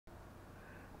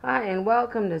Hi and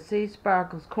welcome to Sea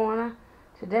Sparkles Corner.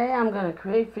 Today I'm going to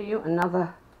create for you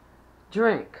another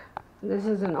drink. This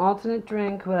is an alternate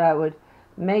drink that I would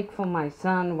make for my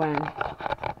son when,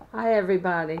 hi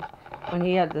everybody, when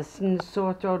he had the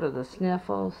sore throat or the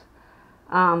sniffles.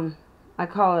 I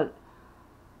call it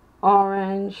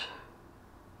orange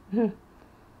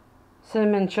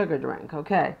cinnamon sugar drink.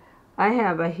 Okay, I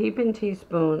have a heaping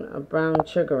teaspoon of brown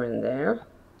sugar in there.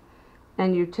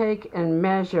 And you take and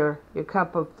measure your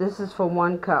cup of, this is for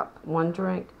 1 cup, 1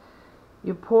 drink.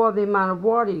 You pour the amount of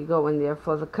water you go in there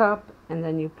for the cup, and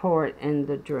then you pour it in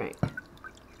the drink.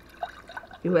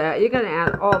 You're going to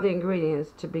add all the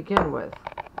ingredients to begin with.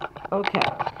 Okay.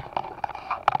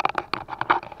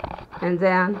 And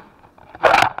then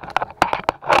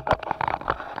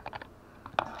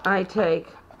I take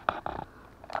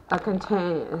a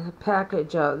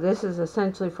package of, this is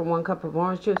essentially for 1 cup of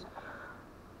orange juice.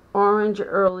 Orange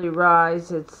early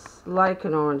rise, it's like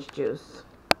an orange juice.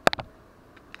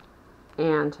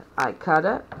 And I cut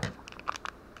it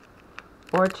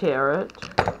or tear it,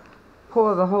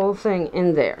 pour the whole thing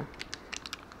in there.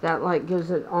 That like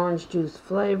gives it orange juice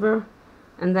flavor.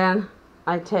 And then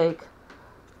I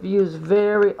use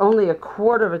only a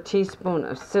 1/4 teaspoon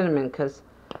of cinnamon because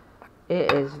it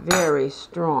is very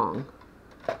strong.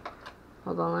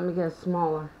 Hold on, let me get a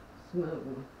smaller, smooth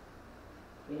one.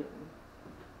 Yeah.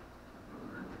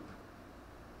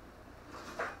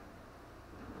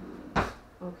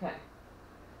 Okay.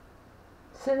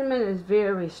 Cinnamon is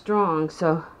very strong,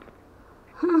 so,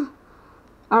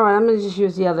 Alright, I'm going to just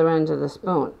use the other end of the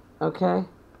spoon, okay?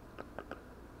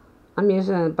 I'm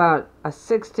using about a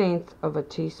 1/16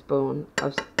 teaspoon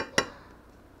of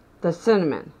the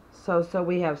cinnamon. So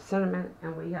we have cinnamon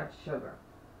and we have sugar.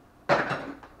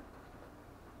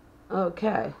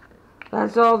 Okay,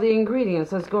 that's all the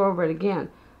ingredients. Let's go over it again.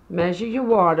 Measure your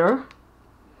water.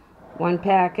 1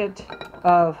 packet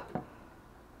of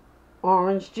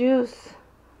orange juice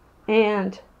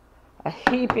and a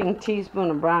heaping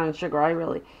teaspoon of brown sugar. I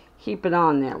really heap it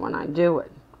on there when I do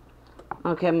it.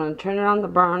 Okay, I'm going to turn it on the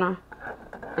burner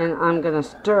and I'm going to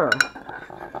stir.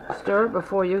 Stir it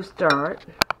before you start.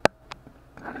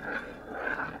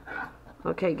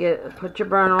 Okay, put your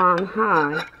burner on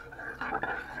high.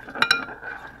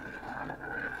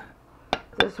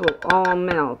 This will all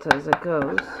melt as it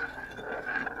goes.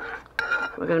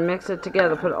 We're going to mix it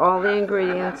together. Put all the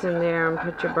ingredients in there and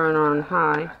put your burner on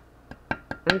high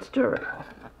and stir it.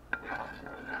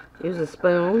 Use a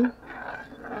spoon.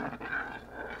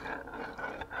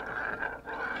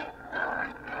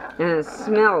 And it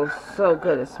smells so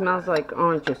good. It smells like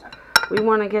orange juice. We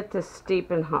want to get this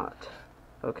steeping hot.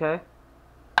 Okay?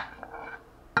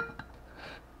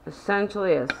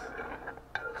 Essentially it's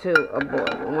to a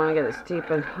boil. We want to get it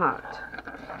steeping hot.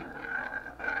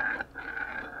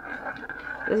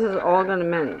 This is all going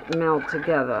to melt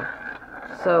together.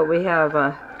 So we have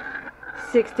a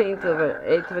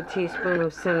 1/8 teaspoon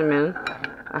of cinnamon,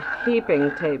 a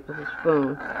heaping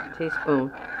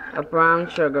teaspoon of brown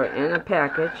sugar in a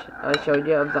package, I showed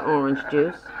you, of the orange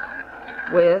juice,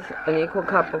 with an equal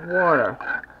cup of water.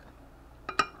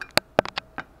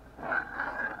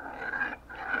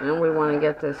 And we want to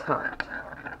get this hot.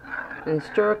 And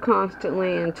stir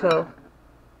constantly until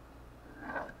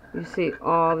you see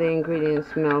all the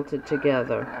ingredients melted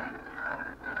together.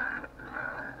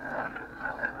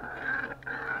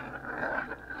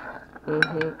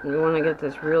 We want to get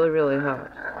this really, really hot.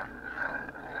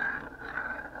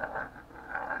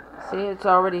 See, it's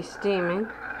already steaming.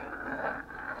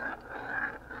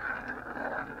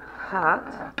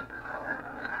 Hot.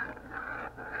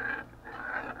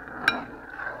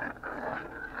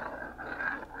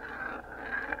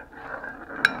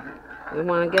 We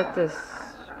want to get this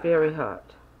very hot.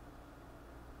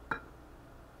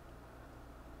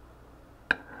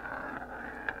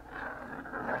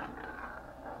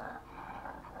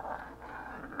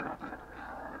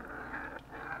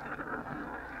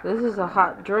 This is a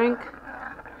hot drink.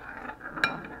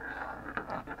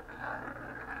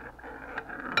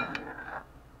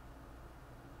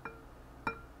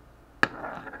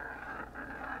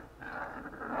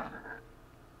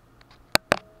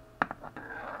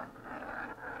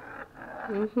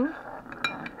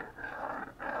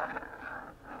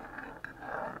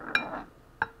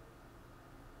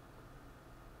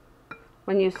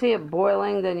 When you see it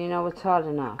boiling, then you know it's hot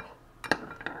enough.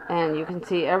 And you can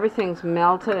see everything's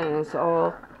melted and it's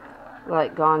all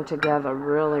like gone together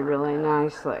really, really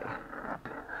nicely.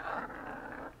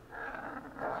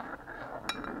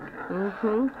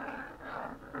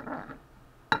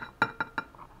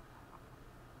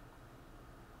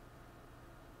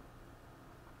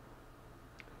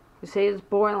 You see it's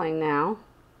boiling now.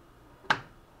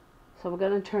 So we're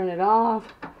going to turn it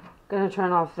off. Going to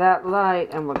turn off that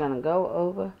light, and we're going to go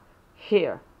over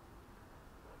here.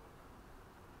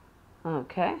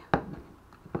 Okay.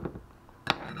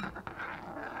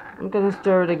 I'm going to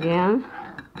stir it again.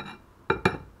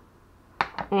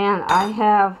 And I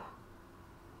have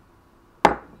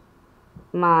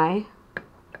my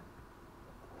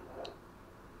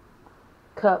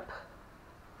cup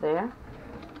there.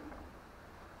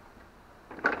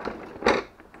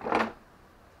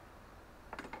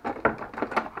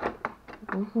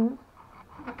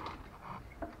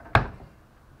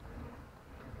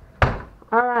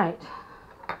 All right.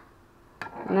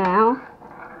 Now,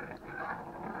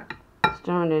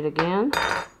 stirring it again.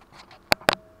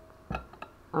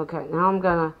 Okay,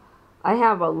 now I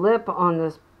have a lip on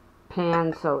this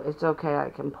pan, so it's okay, I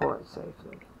can pour it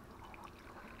safely.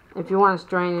 If you want to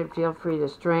strain it, feel free to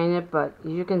strain it, but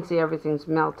you can see everything's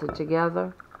melted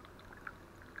together.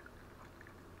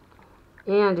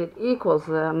 And it equals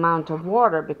the amount of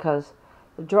water because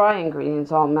the dry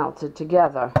ingredients all melted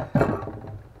together.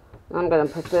 I'm going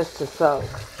to put this to soak.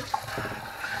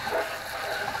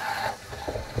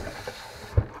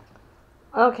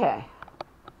 Okay.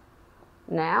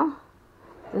 Now,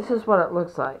 this is what it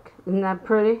looks like. Isn't that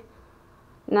pretty?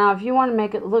 Now, if you want to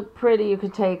make it look pretty, you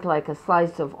could take like a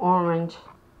slice of orange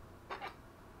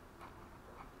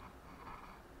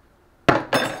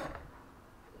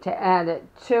to add it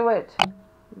to it,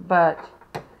 but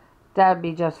that'd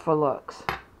be just for looks.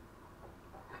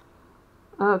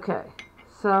 Okay,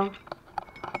 so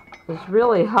it's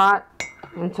really hot,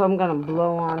 and so I'm going to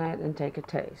blow on it and take a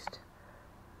taste.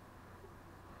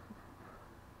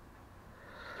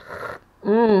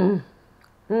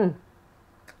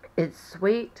 It's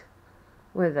sweet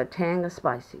with a tang of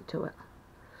spicy to it.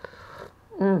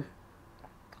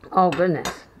 Oh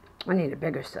goodness, I need a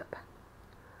bigger sip.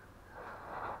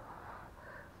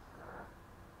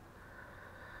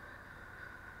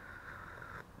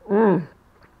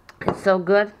 It's so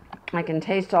good. I can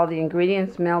taste all the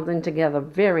ingredients melding together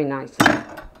very nicely.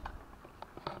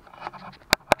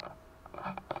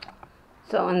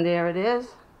 So, and there it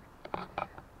is.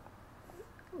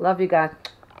 Love you guys.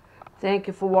 Thank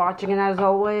you for watching, and as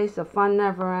always, the fun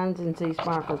never ends in Sea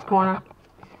Sparkles Corner.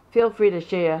 Feel free to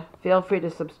share. Feel free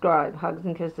to subscribe. Hugs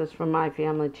and kisses from my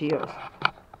family to yours.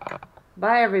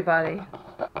 Bye, everybody.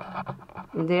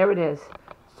 And there it is.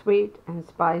 Sweet and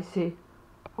spicy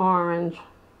orange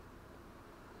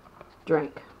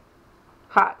drink.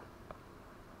 Hot.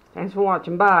 Thanks for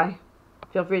watching. Bye.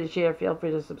 Feel free to share. Feel free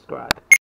to subscribe.